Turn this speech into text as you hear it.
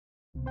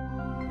Some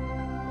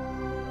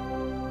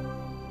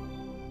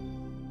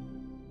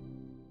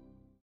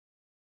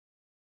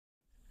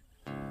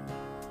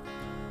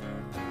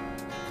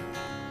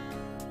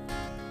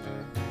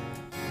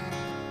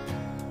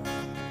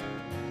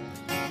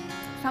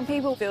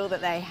people feel that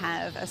they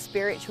have a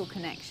spiritual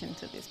connection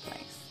to this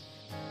place.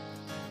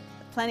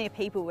 Plenty of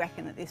people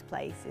reckon that this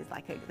place is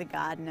like the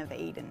Garden of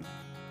Eden.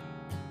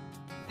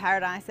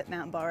 Paradise at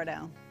Mount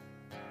Borrowdale.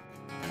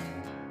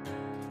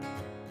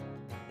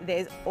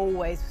 There's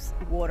always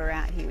water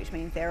out here, which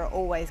means there are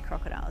always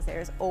crocodiles. There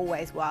is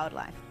always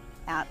wildlife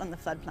out on the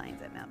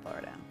floodplains at Mount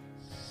Borrowdale.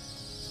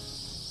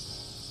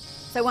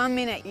 So one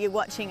minute you're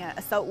watching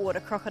a saltwater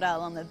crocodile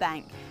on the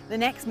bank, the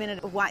next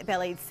minute a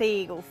white-bellied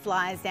sea eagle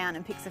flies down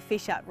and picks a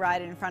fish up right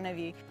in front of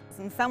you.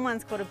 And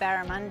someone's caught a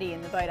barramundi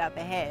in the boat up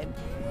ahead.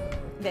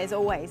 There's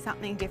always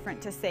something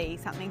different to see,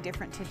 something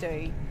different to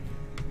do.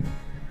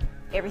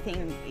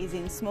 Everything is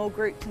in small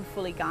groups and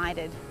fully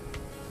guided.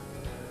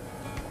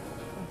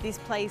 This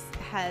place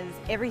has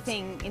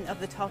everything of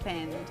the top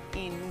end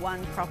in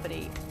one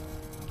property.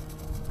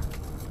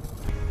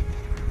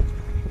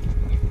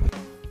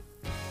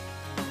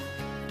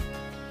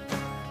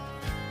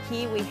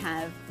 Here we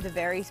have the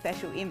very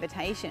special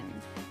invitation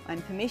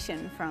and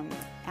permission from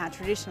our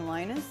traditional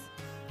owners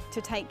to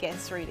take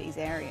guests through these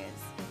areas.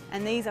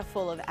 And these are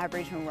full of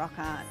Aboriginal rock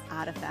art,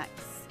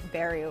 artefacts,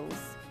 burials,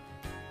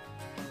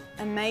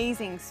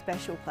 amazing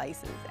special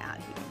places out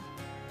here.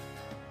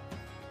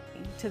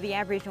 To the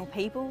Aboriginal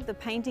people, the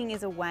painting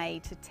is a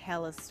way to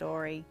tell a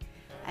story,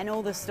 and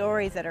all the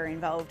stories that are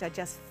involved are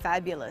just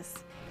fabulous.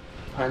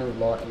 Painting with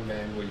lightning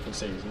man where you can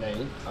see his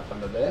knee up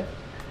under there.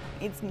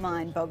 It's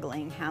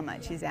mind-boggling how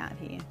much is out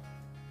here.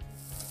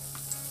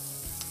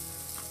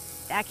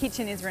 Our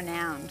kitchen is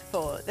renowned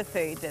for the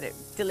food that it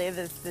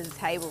delivers to the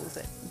tables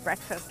at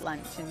breakfast,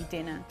 lunch and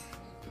dinner.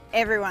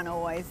 Everyone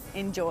always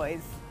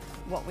enjoys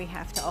what we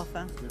have to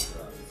offer.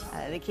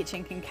 The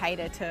kitchen can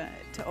cater to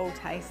all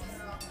tastes.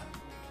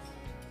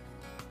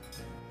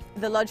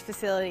 The lodge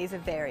facilities are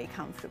very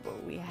comfortable.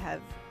 We have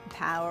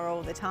power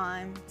all the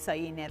time, so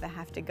you never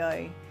have to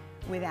go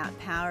without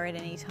power at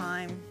any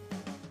time.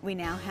 We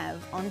now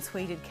have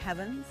en-suited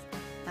cabins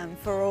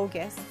for all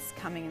guests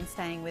coming and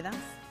staying with us.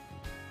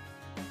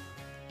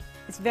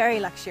 It's very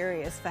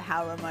luxurious for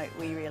how remote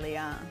we really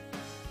are.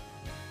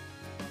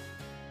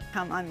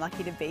 I'm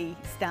lucky to be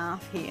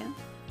staff here,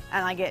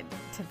 and I get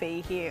to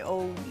be here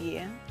all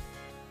year.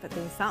 But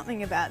there's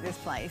something about this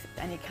place,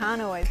 and you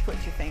can't always put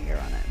your finger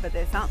on it, but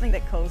there's something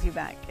that calls you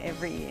back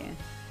every year.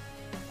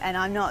 And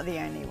I'm not the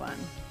only one.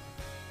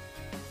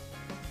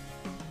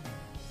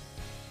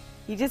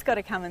 You just got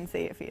to come and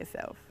see it for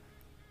yourself.